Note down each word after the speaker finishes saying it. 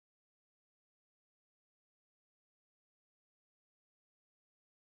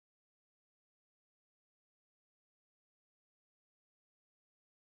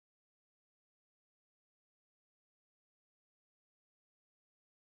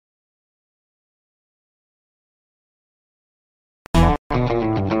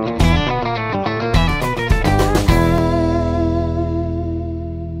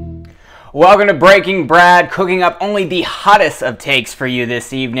Welcome to Breaking Brad, cooking up only the hottest of takes for you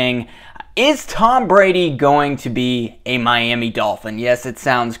this evening. Is Tom Brady going to be a Miami Dolphin? Yes, it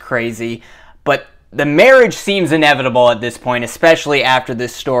sounds crazy, but the marriage seems inevitable at this point, especially after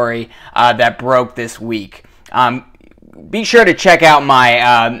this story that broke this week. Be sure to check out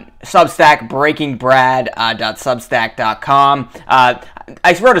my Substack, breakingbrad.substack.com. I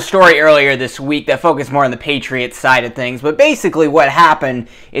wrote a story earlier this week that focused more on the Patriots side of things, but basically what happened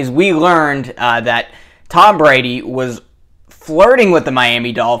is we learned that Tom Brady was flirting with the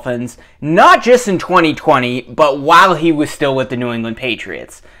Miami Dolphins, not just in 2020, but while he was still with the New England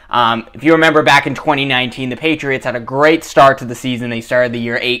Patriots. If you remember back in 2019, the Patriots had a great start to the season. They started the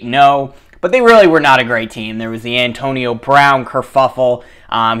year 8-0. But they really were not a great team. There was the Antonio Brown kerfuffle.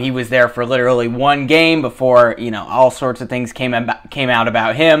 He was there for literally one game before, all sorts of things came out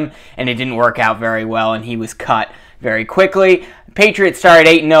about him, and it didn't work out very well, and he was cut very quickly. Patriots started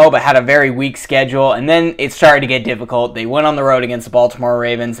 8-0, but had a very weak schedule, and then it started to get difficult. They went on the road against the Baltimore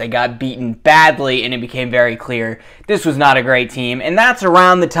Ravens. They got beaten badly, and it became very clear this was not a great team, and that's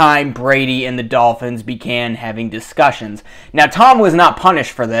around the time Brady and the Dolphins began having discussions. Now, Tom was not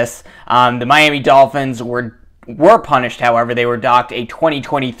punished for this. The Miami Dolphins were punished, however. They were docked a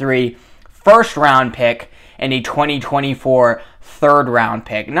 2023 first-round pick and a 2024 third-round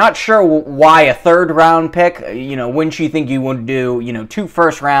pick. Not sure why a third-round pick. Wouldn't you think you would do, 2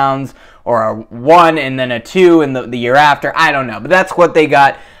 first rounds or a 1 and then a 2 in the year after? I don't know, but that's what they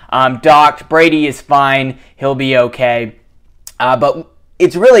got docked. Brady is fine. He'll be okay. But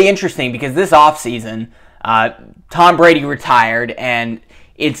it's really interesting because this offseason, Tom Brady retired, and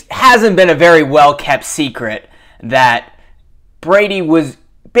it hasn't been a very well-kept secret that Brady was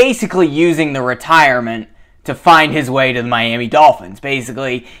basically using the retirement to find his way to the Miami Dolphins.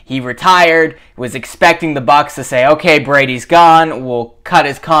 Basically, he retired, was expecting the Bucs to say, okay, Brady's gone, we'll cut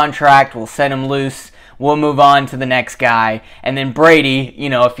his contract, we'll set him loose, we'll move on to the next guy. And then Brady,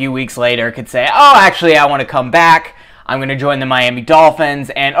 a few weeks later could say, oh, actually, I want to come back. I'm going to join the Miami Dolphins,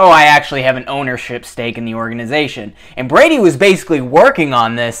 and I actually have an ownership stake in the organization. And Brady was basically working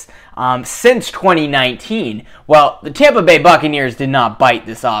on this since 2019. Well, the Tampa Bay Buccaneers did not bite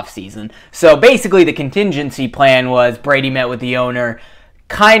this offseason. So basically the contingency plan was Brady met with the owner,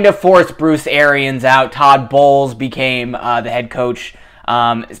 kind of forced Bruce Arians out. Todd Bowles became the head coach,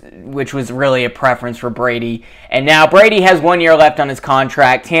 which was really a preference for Brady. And now Brady has 1 year left on his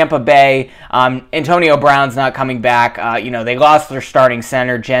contract. Tampa Bay, Antonio Brown's not coming back. They lost their starting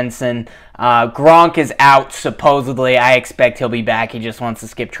center, Jensen. Gronk is out, supposedly. I expect he'll be back. He just wants to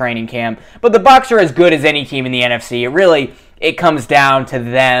skip training camp. But the Bucs are as good as any team in the NFC. It comes down to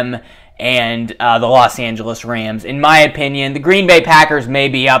them and the Los Angeles Rams. In my opinion, the Green Bay Packers may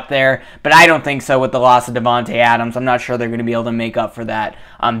be up there, but I don't think so with the loss of Davante Adams. I'm not sure they're going to be able to make up for that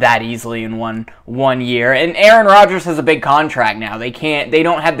that easily in one year. And Aaron Rodgers has a big contract now. They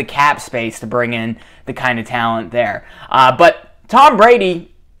don't have the cap space to bring in the kind of talent there. But Tom Brady,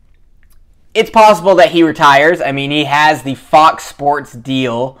 it's possible that he retires. I mean, he has the Fox Sports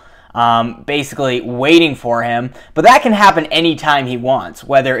deal basically waiting for him, but that can happen anytime he wants,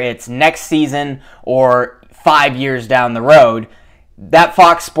 whether it's next season or 5 years down the road. That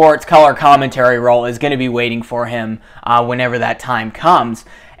Fox Sports color commentary role is going to be waiting for him whenever that time comes.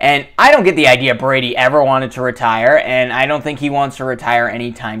 And I don't get the idea Brady ever wanted to retire, and I don't think he wants to retire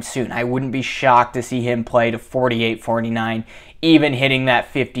anytime soon. I wouldn't be shocked to see him play to 48, 49, even hitting that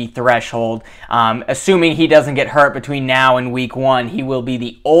 50 threshold. Assuming he doesn't get hurt between now and week 1, he will be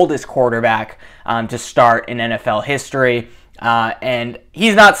the oldest quarterback to start in NFL history, and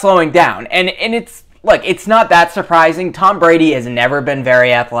he's not slowing down. And it's not that surprising. Tom Brady has never been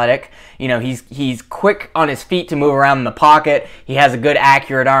very athletic. He's quick on his feet to move around in the pocket. He has a good,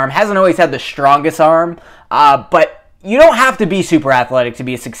 accurate arm. Hasn't always had the strongest arm, but you don't have to be super athletic to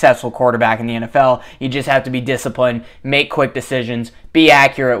be a successful quarterback in the NFL. You just have to be disciplined, make quick decisions, be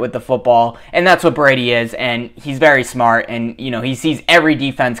accurate with the football, and that's what Brady is, and he's very smart, and he sees every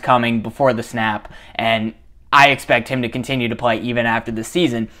defense coming before the snap, and I expect him to continue to play even after the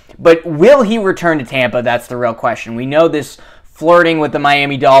season. But will he return to Tampa? That's the real question. We know this flirting with the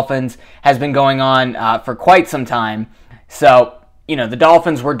Miami Dolphins has been going on for quite some time. So, the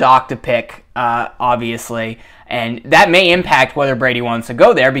Dolphins were docked a pick, obviously, and that may impact whether Brady wants to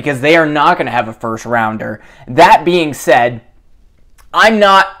go there because they are not going to have a first rounder. That being said, I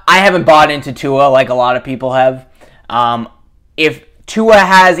haven't bought into Tua like a lot of people have. If Tua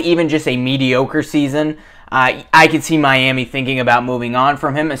has even just a mediocre season, I could see Miami thinking about moving on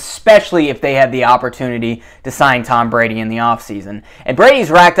from him, especially if they had the opportunity to sign Tom Brady in the offseason. And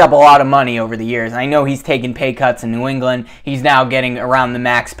Brady's racked up a lot of money over the years. I know he's taken pay cuts in New England. He's now getting around the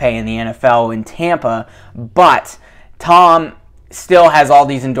max pay in the NFL in Tampa. But Tom still has all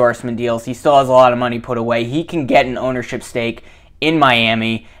these endorsement deals. He still has a lot of money put away. He can get an ownership stake in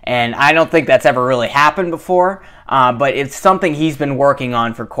Miami, and I don't think that's ever really happened before, but it's something he's been working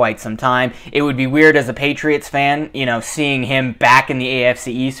on for quite some time. It would be weird as a Patriots fan, seeing him back in the AFC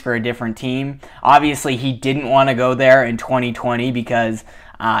East for a different team. Obviously, he didn't want to go there in 2020 because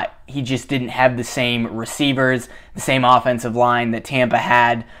he just didn't have the same receivers, the same offensive line that Tampa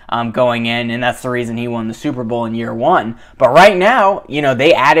had going in, and that's the reason he won the Super Bowl in year one. But right now,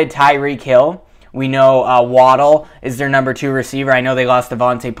 they added Tyreek Hill. We know Waddle is their number 2 receiver. I know they lost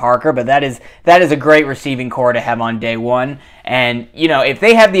Devontae Parker, but that is a great receiving core to have on day one. And, if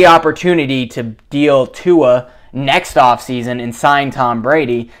they have the opportunity to deal Tua next offseason and sign Tom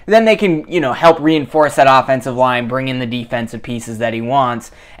Brady, then they can, help reinforce that offensive line, bring in the defensive pieces that he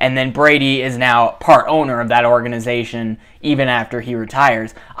wants, and then Brady is now part owner of that organization even after he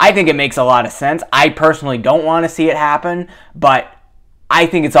retires. I think it makes a lot of sense. I personally don't want to see it happen, but I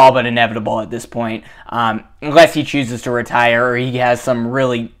think it's all but inevitable at this point, unless he chooses to retire or he has some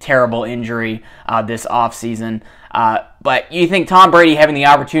really terrible injury this offseason. But you think Tom Brady having the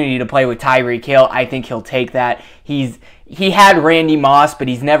opportunity to play with Tyreek Hill, I think he'll take that. He had Randy Moss, but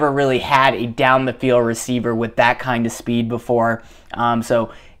he's never really had a down-the-field receiver with that kind of speed before.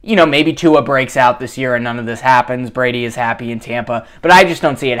 So maybe Tua breaks out this year and none of this happens. Brady is happy in Tampa, but I just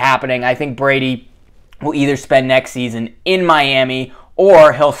don't see it happening. I think Brady will either spend next season in Miami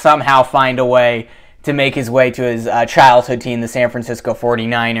or he'll somehow find a way to make his way to his childhood team, the San Francisco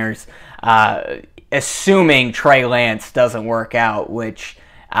 49ers, assuming Trey Lance doesn't work out, which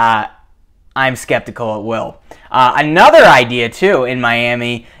I'm skeptical it will. Another idea, too, in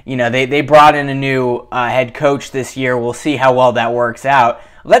Miami, they brought in a new head coach this year. We'll see how well that works out.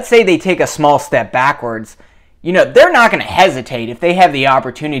 Let's say they take a small step backwards. They're not going to hesitate if they have the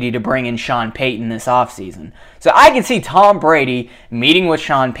opportunity to bring in Sean Payton this offseason. So I can see Tom Brady meeting with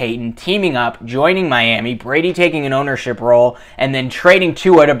Sean Payton, teaming up, joining Miami, Brady taking an ownership role, and then trading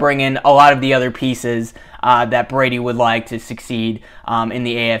Tua to bring in a lot of the other pieces that Brady would like to succeed in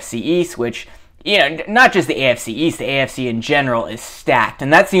the AFC East, which, not just the AFC East, the AFC in general is stacked.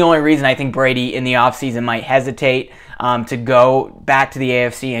 And that's the only reason I think Brady in the offseason might hesitate to go back to the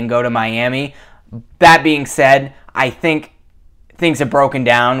AFC and go to Miami. That being said, I think things have broken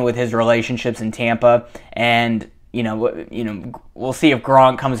down with his relationships in Tampa, and we'll see if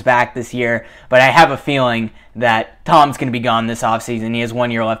Gronk comes back this year. But I have a feeling that Tom's going to be gone this offseason. He has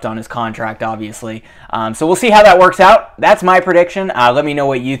 1 year left on his contract, obviously. So we'll see how that works out. That's my prediction. Let me know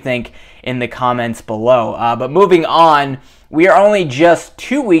what you think in the comments below. But moving on, we are only just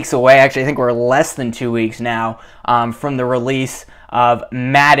 2 weeks away. Actually, I think we're less than 2 weeks now from the release of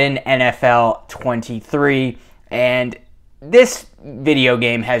Madden NFL 23, and this video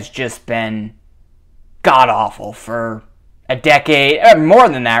game has just been god-awful for a decade, or more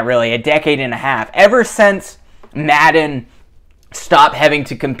than that really, a decade and a half. Ever since Madden stopped having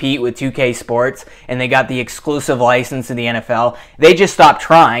to compete with 2K Sports and they got the exclusive license to the NFL, they just stopped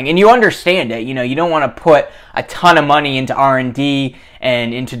trying. And you understand it. You don't want to put a ton of money into R&D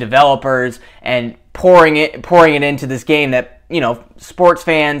and into developers and pouring it into this game that sports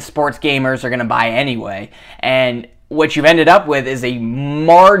fans, sports gamers are going to buy anyway. And what you've ended up with is a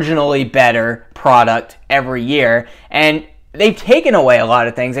marginally better product every year. And they've taken away a lot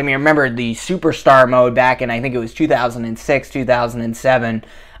of things. I mean, remember the Superstar mode back in, I think it was 2006, 2007.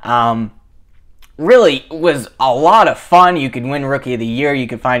 Really was a lot of fun. You could win Rookie of the Year. You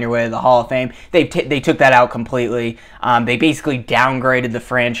could find your way to the Hall of Fame. They took that out completely. They basically downgraded the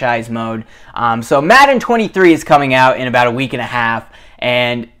franchise mode. So Madden 23 is coming out in about a week and a half,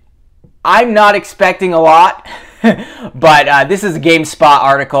 and I'm not expecting a lot. But this is a GameSpot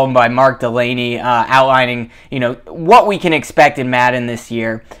article by Mark Delaney outlining, what we can expect in Madden this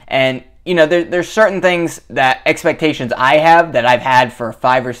year. And there's certain things that expectations I have that I've had for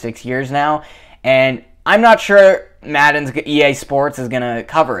 5 or 6 years now. And I'm not sure Madden's EA Sports is going to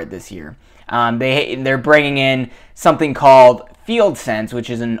cover it this year. They're bringing in something called Field Sense, which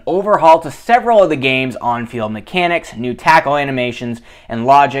is an overhaul to several of the game's on-field mechanics. New tackle animations and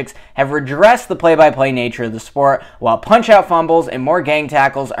logics have redressed the play-by-play nature of the sport, while punch-out fumbles and more gang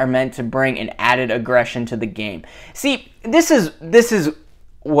tackles are meant to bring an added aggression to the game. See, this is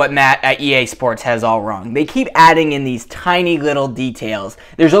what Matt at EA Sports has all wrong. They keep adding in these tiny little details.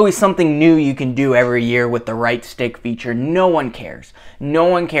 There's always something new you can do every year with the right stick feature. No one cares. No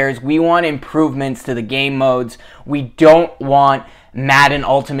one cares. We want improvements to the game modes. We don't want Madden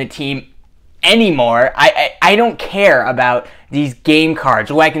Ultimate Team anymore. I don't care about these game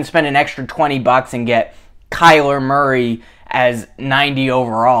cards. I can spend an extra $20 and get Kyler Murray as 90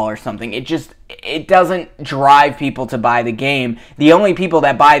 overall or something. It doesn't drive people to buy the game. The only people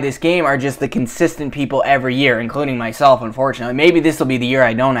that buy this game are just the consistent people every year, including myself, unfortunately. Maybe this will be the year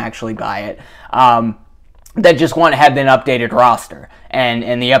I don't actually buy it. That just want to have an updated roster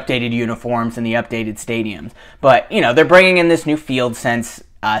and the updated uniforms and the updated stadiums. But, they're bringing in this new Field Sense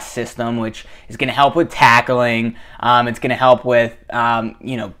system, which is going to help with tackling. It's going to help with,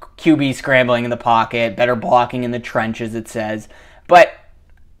 QB scrambling in the pocket, better blocking in the trenches, it says. But,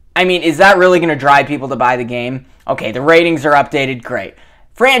 is that really going to drive people to buy the game? Okay, the ratings are updated, great.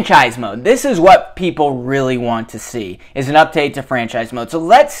 Franchise mode. This is what people really want to see, is an update to franchise mode. So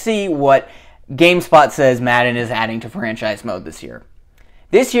let's see what GameSpot says Madden is adding to franchise mode this year.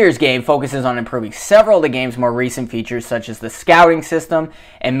 This year's game focuses on improving several of the game's more recent features, such as the scouting system,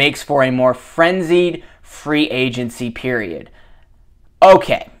 and makes for a more frenzied free agency period.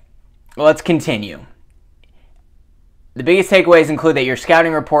 Okay, let's continue. The biggest takeaways include that your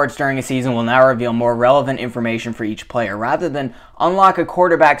scouting reports during a season will now reveal more relevant information for each player. Rather than unlock a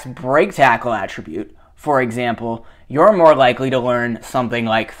quarterback's break tackle attribute, for example, you're more likely to learn something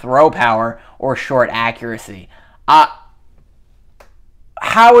like throw power or short accuracy.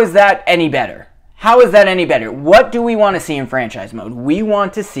 How is that any better? How is that any better? What do we want to see in franchise mode? We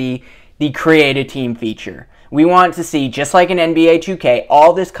want to see the create a team feature. We want to see, just like in NBA 2K,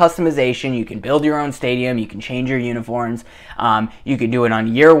 all this customization. You can build your own stadium. You can change your uniforms. You can do it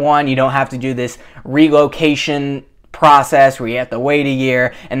on year one. You don't have to do this relocation process where you have to wait a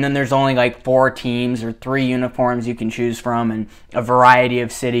year, and then there's only like 4 teams or 3 uniforms you can choose from and a variety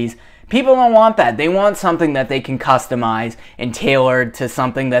of cities. People don't want that. They want something that they can customize and tailor to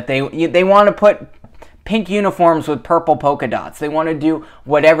something that they want to put pink uniforms with purple polka dots. They want to do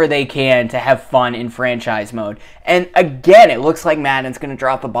whatever they can to have fun in franchise mode. And again, it looks like Madden's going to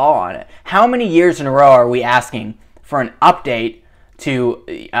drop the ball on it. How many years in a row are we asking for an update to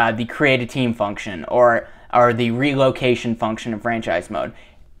the create a team function or the relocation function in franchise mode?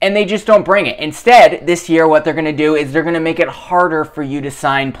 And they just don't bring it. Instead, this year what they're going to do is they're going to make it harder for you to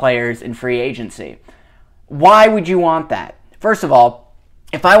sign players in free agency. Why would you want that? First of all,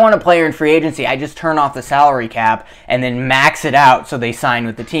 if I want a player in free agency, I just turn off the salary cap and then max it out so they sign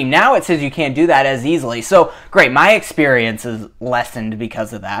with the team. Now it says you can't do that as easily. So, great, my experience is lessened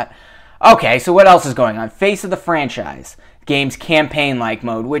because of that. Okay, so what else is going on? Face of the franchise. Game's campaign-like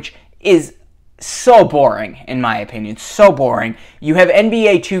mode, which is so boring, in my opinion. So boring. You have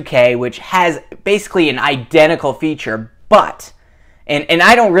NBA 2K, which has basically an identical feature, but... And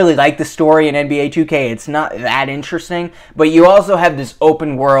I don't really like the story in NBA 2K. It's not that interesting. But you also have this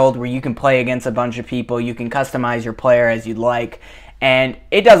open world where you can play against a bunch of people. You can customize your player as you'd like. And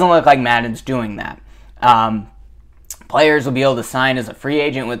it doesn't look like Madden's doing that. Players will be able to sign as a free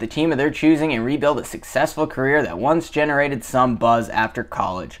agent with the team of their choosing and rebuild a successful career that once generated some buzz after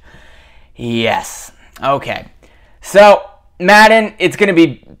college. Yes. Okay. So, Madden, it's going to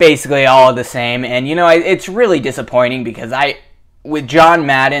be basically all the same. And, it's really disappointing because with John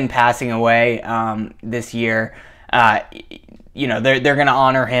Madden passing away this year, they're going to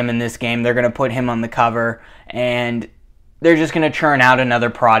honor him in this game. They're going to put him on the cover, and they're just going to churn out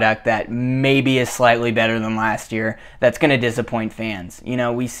another product that maybe is slightly better than last year. That's going to disappoint fans.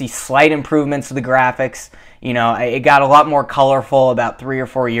 We see slight improvements to the graphics. It got a lot more colorful about 3 or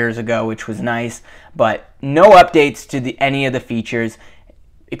 4 years ago, which was nice, but no updates to any of the features.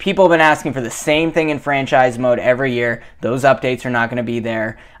 People have been asking for the same thing in franchise mode every year. Those updates are not going to be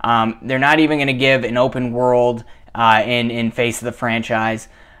there. They're not even going to give an open world in Face of the Franchise.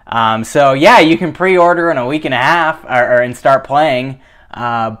 So, yeah, you can pre-order in a week and a half and start playing,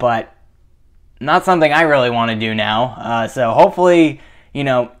 but not something I really want to do now. So, hopefully,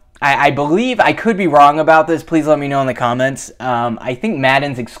 I believe, I could be wrong about this. Please let me know in the comments. I think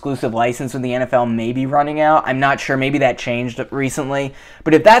Madden's exclusive license with the NFL may be running out. I'm not sure. Maybe that changed recently.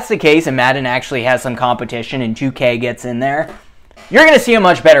 But if that's the case and Madden actually has some competition and 2K gets in there, you're going to see a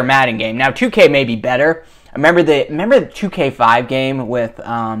much better Madden game. Now, 2K may be better. Remember the 2K5 game with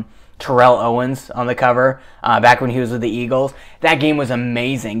Terrell Owens on the cover back when he was with the Eagles? That game was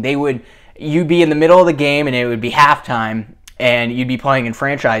amazing. You'd be in the middle of the game and it would be halftime, and you'd be playing in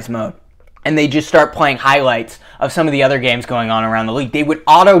franchise mode, and they just start playing highlights of some of the other games going on around the league. They would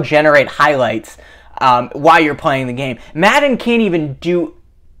auto-generate highlights while you're playing the game. Madden can't even do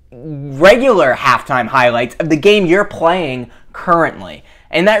regular halftime highlights of the game you're playing currently.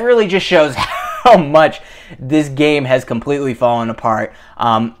 And that really just shows how much this game has completely fallen apart.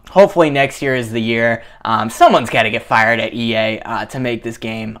 Hopefully next year is the year. Someone's got to get fired at EA to make this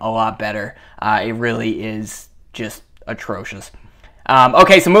game a lot better. It really is just atrocious.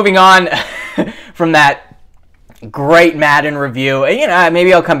 Okay, so moving on from that great Madden review.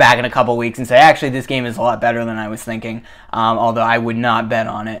 Maybe I'll come back in a couple weeks and say, actually, this game is a lot better than I was thinking, although I would not bet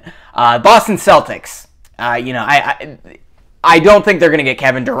on it. Boston Celtics. I don't think they're going to get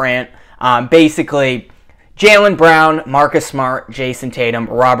Kevin Durant. Basically, Jaylen Brown, Marcus Smart, Jason Tatum,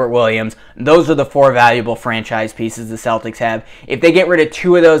 Robert Williams, those are the 4 valuable franchise pieces the Celtics have. If they get rid of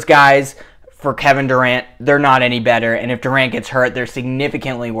 2 of those guys for Kevin Durant, they're not any better. And if Durant gets hurt, they're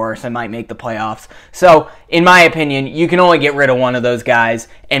significantly worse and might make the playoffs. So, in my opinion, you can only get rid of 1 of those guys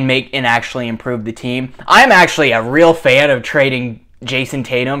and actually improve the team. I'm actually a real fan of trading Jason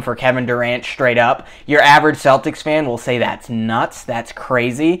Tatum for Kevin Durant straight up. Your average Celtics fan will say that's nuts, that's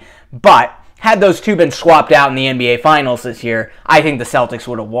crazy. But had those 2 been swapped out in the NBA Finals this year, I think the Celtics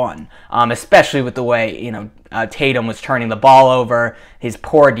would have won. Especially with the way Tatum was turning the ball over, his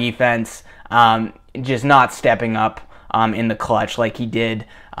poor defense, just not stepping up in the clutch like he did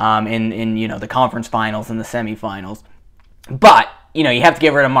in the conference finals and the semifinals. But you have to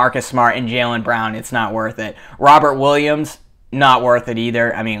get rid of Marcus Smart and Jaylen Brown. It's not worth it. Robert Williams, not worth it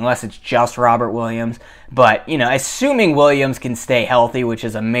either. I mean, unless it's just Robert Williams. But, assuming Williams can stay healthy, which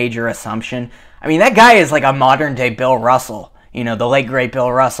is a major assumption. I mean, that guy is like a modern-day Bill Russell. The late, great Bill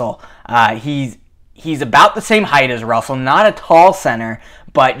Russell. He's about the same height as Russell. Not a tall center,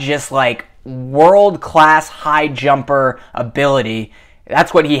 but just like world-class high jumper ability.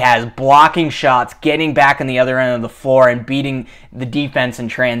 That's what he has. Blocking shots, getting back on the other end of the floor, and beating the defense in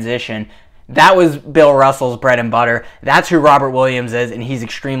transition. That was Bill Russell's bread and butter. That's who Robert Williams is, and he's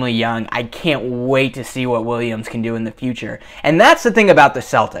extremely young. I can't wait to see what Williams can do in the future. And that's the thing about the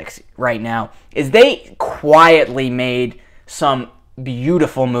Celtics right now, is they quietly made some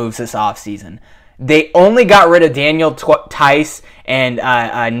beautiful moves this offseason. They only got rid of Daniel Tice and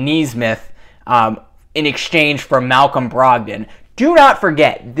Nesmith in exchange for Malcolm Brogdon. Do not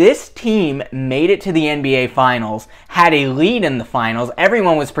forget, this team made it to the NBA Finals, had a lead in the Finals.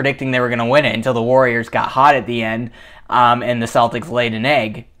 Everyone was predicting they were going to win it until the Warriors got hot at the end and the Celtics laid an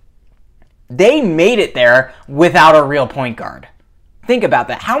egg. They made it there without a real point guard. Think about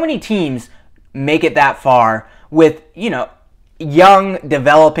that. How many teams make it that far with, young,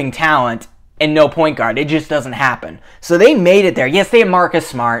 developing talent and no point guard? It just doesn't happen. So they made it there. Yes, they had Marcus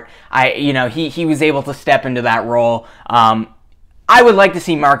Smart. He was able to step into that role. I would like to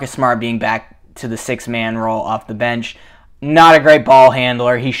see Marcus Smart being back to the 6-man role off the bench. Not a great ball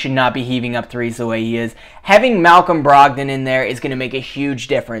handler. He should not be heaving up threes the way he is. Having Malcolm Brogdon in there is going to make a huge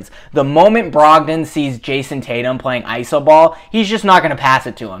difference. The moment Brogdon sees Jason Tatum playing iso ball, he's just not going to pass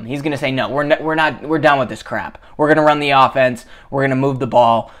it to him. He's going to say, no, we're done with this crap. We're going to run the offense. We're going to move the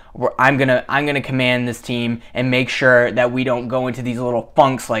ball. I'm gonna command this team and make sure that we don't go into these little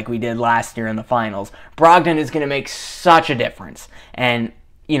funks like we did last year in the finals. Brogdon is going to make such a difference. And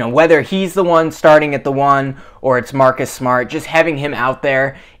whether he's the one starting at the 1 or it's Marcus Smart, just having him out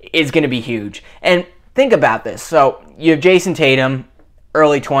there is going to be huge. And think about this. So you have Jason Tatum,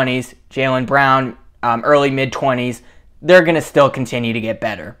 early 20s, Jaylen Brown, early mid-20s. They're going to still continue to get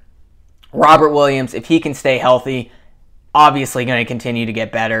better. Robert Williams, if he can stay healthy, obviously going to continue to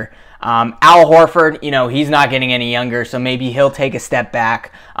get better. Al Horford, he's not getting any younger, so maybe he'll take a step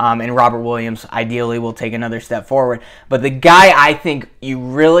back, and Robert Williams ideally will take another step forward. But the guy I think you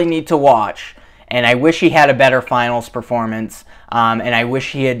really need to watch, and I wish he had a better finals performance, and I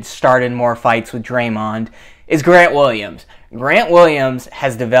wish he had started more fights with Draymond, is Grant Williams. Grant Williams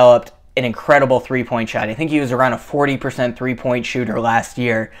has developed an incredible three-point shot. I think he was around a 40% three-point shooter last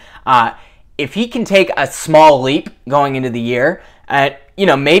year. If he can take a small leap going into the year,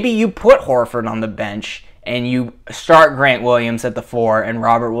 maybe you put Horford on the bench and you start Grant Williams at the 4 and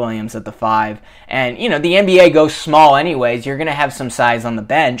Robert Williams at the 5. And, the NBA goes small anyways. You're going to have some size on the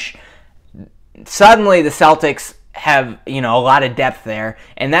bench. Suddenly the Celtics have, a lot of depth there.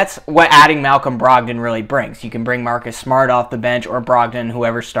 And that's what adding Malcolm Brogdon really brings. You can bring Marcus Smart off the bench or Brogdon,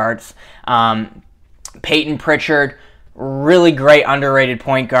 whoever starts. Peyton Pritchard, really great underrated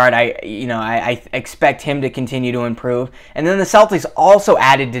point guard. I expect him to continue to improve. And then the Celtics also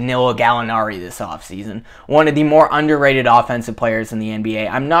added Danilo Gallinari this offseason, one of the more underrated offensive players in the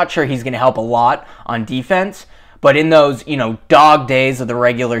NBA. I'm not sure he's going to help a lot on defense, but in those, dog days of the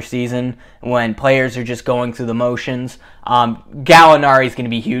regular season when players are just going through the motions, Gallinari is going to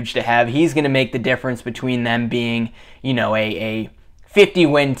be huge to have. He's going to make the difference between them being, a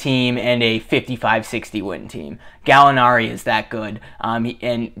 50-win team and a 55-60 win team. Gallinari is that good,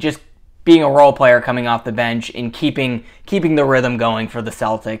 and just being a role player coming off the bench and keeping the rhythm going for the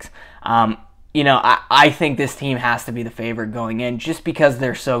Celtics. I think this team has to be the favorite going in just because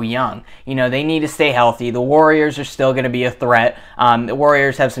they're so young. They need to stay healthy. The Warriors are still going to be a threat. The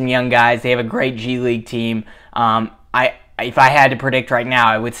Warriors have some young guys. They have a great G League team. If I had to predict right now,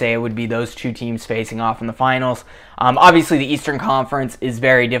 I would say it would be those two teams facing off in the finals. Obviously, the Eastern Conference is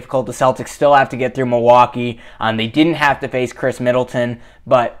very difficult. The Celtics still have to get through Milwaukee. They didn't have to face Chris Middleton,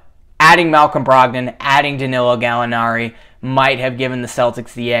 but adding Malcolm Brogdon, adding Danilo Gallinari might have given the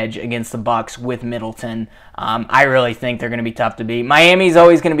Celtics the edge against the Bucks with Middleton. I really think they're going to be tough to beat. Miami's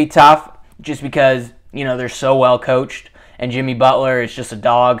always going to be tough just because, they're so well coached, and Jimmy Butler is just a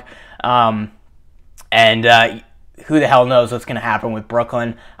dog. Who the hell knows what's going to happen with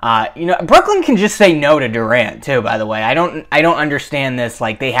Brooklyn? Brooklyn can just say no to Durant too. By the way, I don't understand this.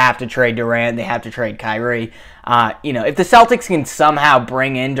 Like, they have to trade Durant, they have to trade Kyrie. If the Celtics can somehow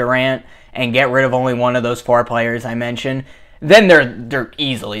bring in Durant and get rid of only one of those four players I mentioned, then they're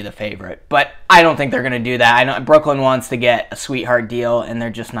easily the favorite. But I don't think they're going to do that. I know Brooklyn wants to get a sweetheart deal, and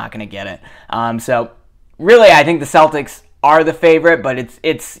they're just not going to get it. So really, I think the Celtics are the favorite, but it's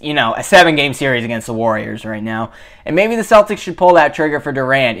a 7-game series against the Warriors right now. And maybe the Celtics should pull that trigger for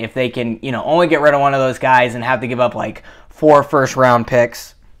Durant if they can, only get rid of one of those guys and have to give up like 4 first-round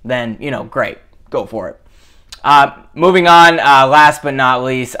picks. Then, great. Go for it. Moving on, last but not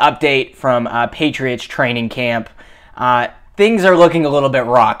least, update from Patriots training camp. Things are looking a little bit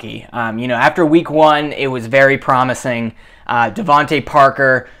rocky. After week 1, it was very promising. Devontae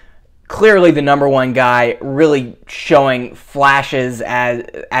Parker, clearly the number one guy, really showing flashes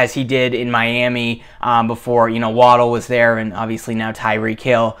as he did in Miami before Waddle was there, and obviously now Tyreek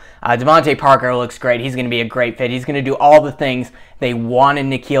Hill. Devontae Parker looks great. He's going to be a great fit. He's going to do all the things they wanted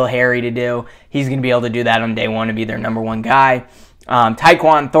N'Keal Harry to do. He's going to be able to do that on day one and be their number one guy.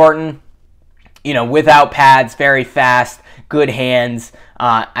 Tyquan Thornton, without pads, very fast, good hands.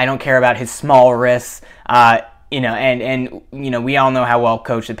 I don't care about his small wrists. We all know how well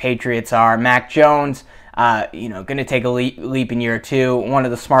coached the Patriots are. Mac Jones, going to take a leap in year 2. One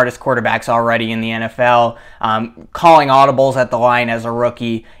of the smartest quarterbacks already in the NFL. Calling audibles at the line as a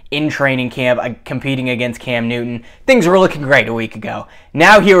rookie in training camp, competing against Cam Newton. Things were looking great a week ago.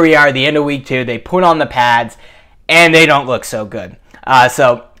 Now here we are, the end of week 2. They put on the pads, and they don't look so good.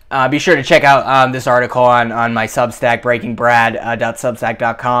 So be sure to check out this article on my Substack,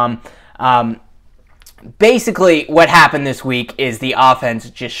 breakingbrad.substack.com. Basically, what happened this week is the offense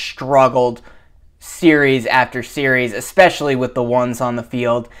just struggled series after series, especially with the ones on the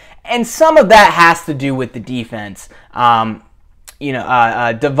field. And some of that has to do with the defense. Devon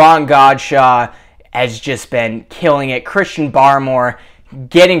Godshaw has just been killing it. Christian Barmore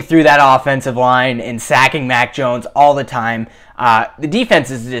getting through that offensive line and sacking Mac Jones all the time. The defense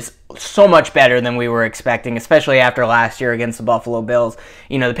is just so much better than we were expecting, especially after last year against the Buffalo Bills.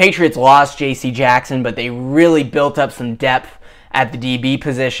 The Patriots lost J.C. Jackson, but they really built up some depth at the DB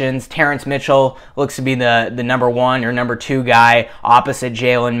positions. Terrence Mitchell looks to be the number 1 or number 2 guy opposite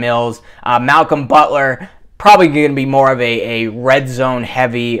Jalen Mills. Malcolm Butler, probably going to be more of a red zone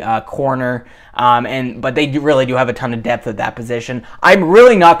heavy corner. But they really do have a ton of depth at that position. I'm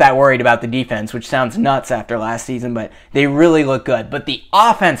really not that worried about the defense, which sounds nuts after last season, but they really look good. But the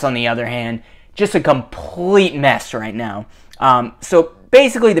offense, on the other hand, just a complete mess right now. So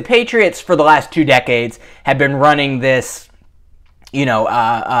basically, the Patriots for the last 2 decades have been running this,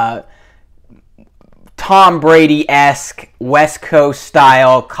 Tom Brady-esque West Coast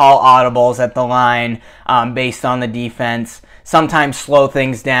style call audibles at the line based on the defense. Sometimes slow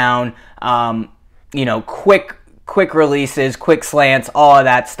things down. Quick releases, quick slants, all of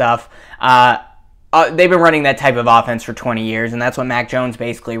that stuff. They've been running that type of offense for 20 years, and that's what Mac Jones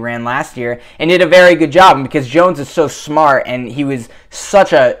basically ran last year, and did a very good job. And because Jones is so smart, and he was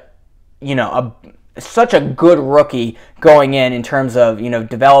such a good rookie going in terms of,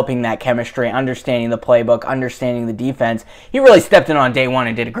 developing that chemistry, understanding the playbook, understanding the defense. He really stepped in on day one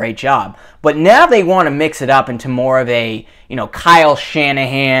and did a great job. But now they want to mix it up into more of a, Kyle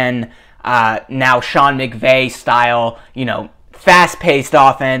Shanahan, now Sean McVay style, fast-paced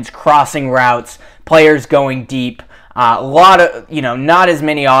offense, crossing routes, players going deep, a lot of, not as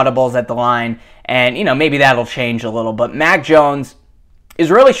many audibles at the line, and, maybe that'll change a little. But Mac Jones is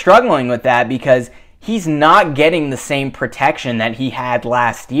really struggling with that because he's not getting the same protection that he had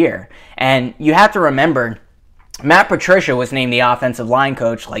last year. And you have to remember, Matt Patricia was named the offensive line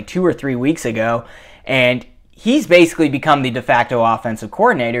coach like 2 or 3 weeks ago, and he's basically become the de facto offensive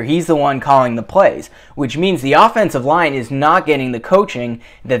coordinator. He's the one calling the plays, which means the offensive line is not getting the coaching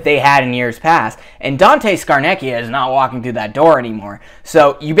that they had in years past. And Dante Scarnecchia is not walking through that door anymore.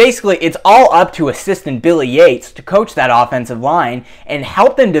 So it's all up to assistant Billy Yates to coach that offensive line and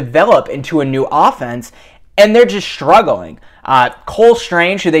help them develop into a new offense. And they're just struggling. Cole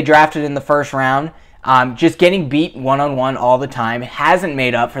Strange, who they drafted in the first round, just getting beat one-on-one all the time, hasn't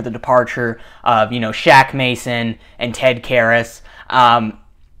made up for the departure of, Shaq Mason and Ted Karras.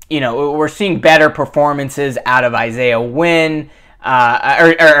 We're seeing better performances out of Isaiah Wynn,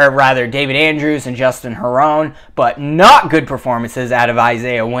 or rather David Andrews and Justin Herron, but not good performances out of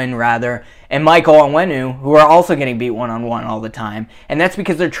Isaiah Wynn, rather, and Michael Onwenu, who are also getting beat one-on-one all the time. And that's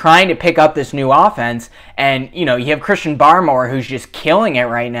because they're trying to pick up this new offense, and, you have Christian Barmore, who's just killing it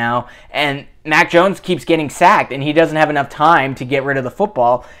right now, and Mac Jones keeps getting sacked, and he doesn't have enough time to get rid of the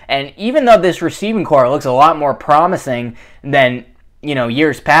football. And even though this receiving core looks a lot more promising than,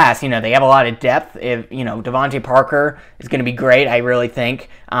 years past, they have a lot of depth. If, Devontae Parker is going to be great, I really think.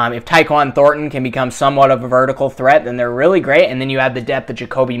 If Tyquan Thornton can become somewhat of a vertical threat, then they're really great. And then you add the depth of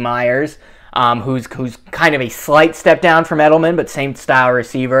Jacoby Myers, who's kind of a slight step down from Edelman, but same style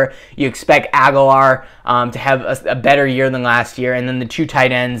receiver. You expect Aguilar to have a better year than last year. And then the two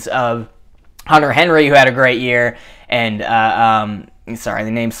tight ends of Hunter Henry, who had a great year, and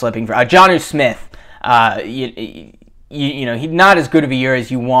the name's slipping. Jonnu Smith. He's not as good of a year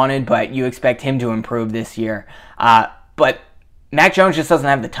as you wanted, but you expect him to improve this year. But Mac Jones just doesn't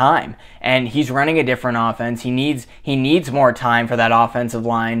have the time, and he's running a different offense. He needs more time for that offensive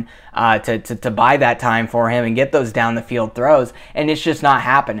line to buy that time for him and get those down the field throws, and it's just not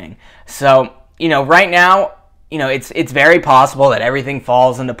happening. So right now, it's very possible that everything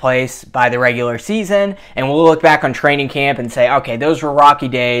falls into place by the regular season, and we'll look back on training camp and say, okay, those were rocky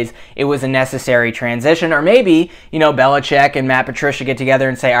days. It was a necessary transition. Or maybe, Belichick and Matt Patricia get together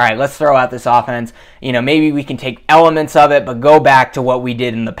and say, all right, let's throw out this offense. Maybe we can take elements of it, but go back to what we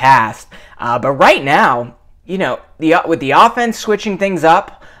did in the past. But right now, with the offense switching things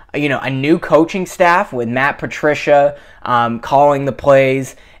up, a new coaching staff with Matt Patricia calling the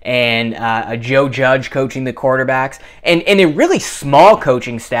plays, and a Joe Judge coaching the quarterbacks, and a really small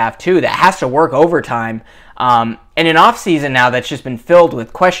coaching staff, too, that has to work overtime. And an offseason now that's just been filled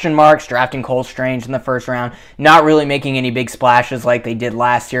with question marks, drafting Cole Strange in the first round, not really making any big splashes like they did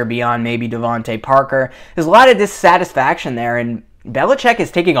last year beyond maybe Devontae Parker. There's a lot of dissatisfaction there, and Belichick is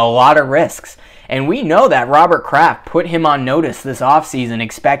taking a lot of risks. And we know that Robert Kraft put him on notice this offseason,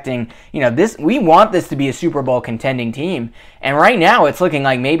 expecting, we want this to be a Super Bowl contending team. And right now, it's looking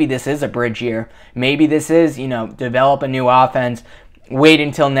like maybe this is a bridge year. Maybe this is, develop a new offense, wait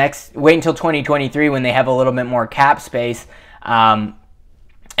until 2023 when they have a little bit more cap space, and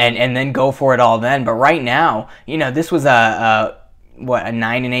then go for it all then. But right now, this was a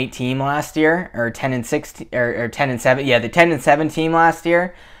 9-8 team last year, or 10-6, or 10-7. Yeah, the 10-7 team last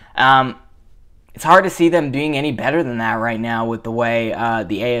year. It's hard to see them doing any better than that right now with the way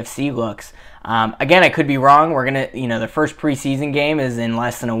the AFC looks. Again, I could be wrong. We're going to, the first preseason game is in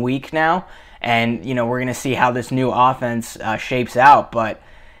less than a week now, and, we're going to see how this new offense shapes out. But,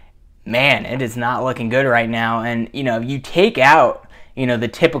 man, it is not looking good right now. And, you take out, the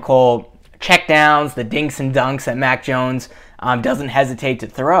typical checkdowns, the dinks and dunks that Mac Jones doesn't hesitate to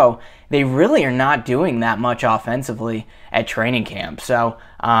throw. They really are not doing that much offensively at training camp. So,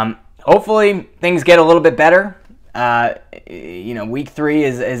 hopefully things get a little bit better. Week 3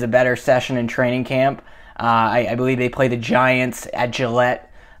 is a better session in training camp. I believe they play the Giants at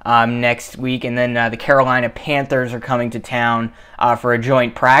Gillette next week, and then the Carolina Panthers are coming to town for a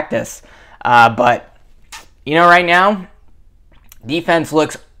joint practice. But right now, defense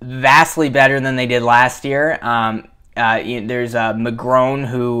looks vastly better than they did last year. There's McGrone,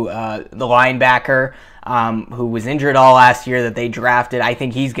 who the linebacker, who was injured all last year that they drafted. I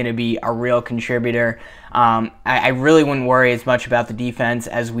think he's going to be a real contributor. I really wouldn't worry as much about the defense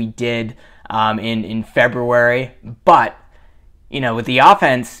as we did in February. But, with the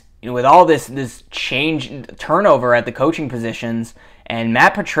offense, with all this turnover at the coaching positions, and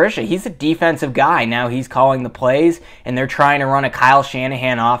Matt Patricia, he's a defensive guy. Now he's calling the plays, and they're trying to run a Kyle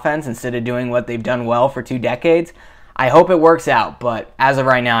Shanahan offense instead of doing what they've done well for 2 decades. I hope it works out, but as of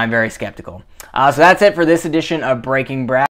right now, I'm very skeptical. So that's it for this edition of Breaking Bad.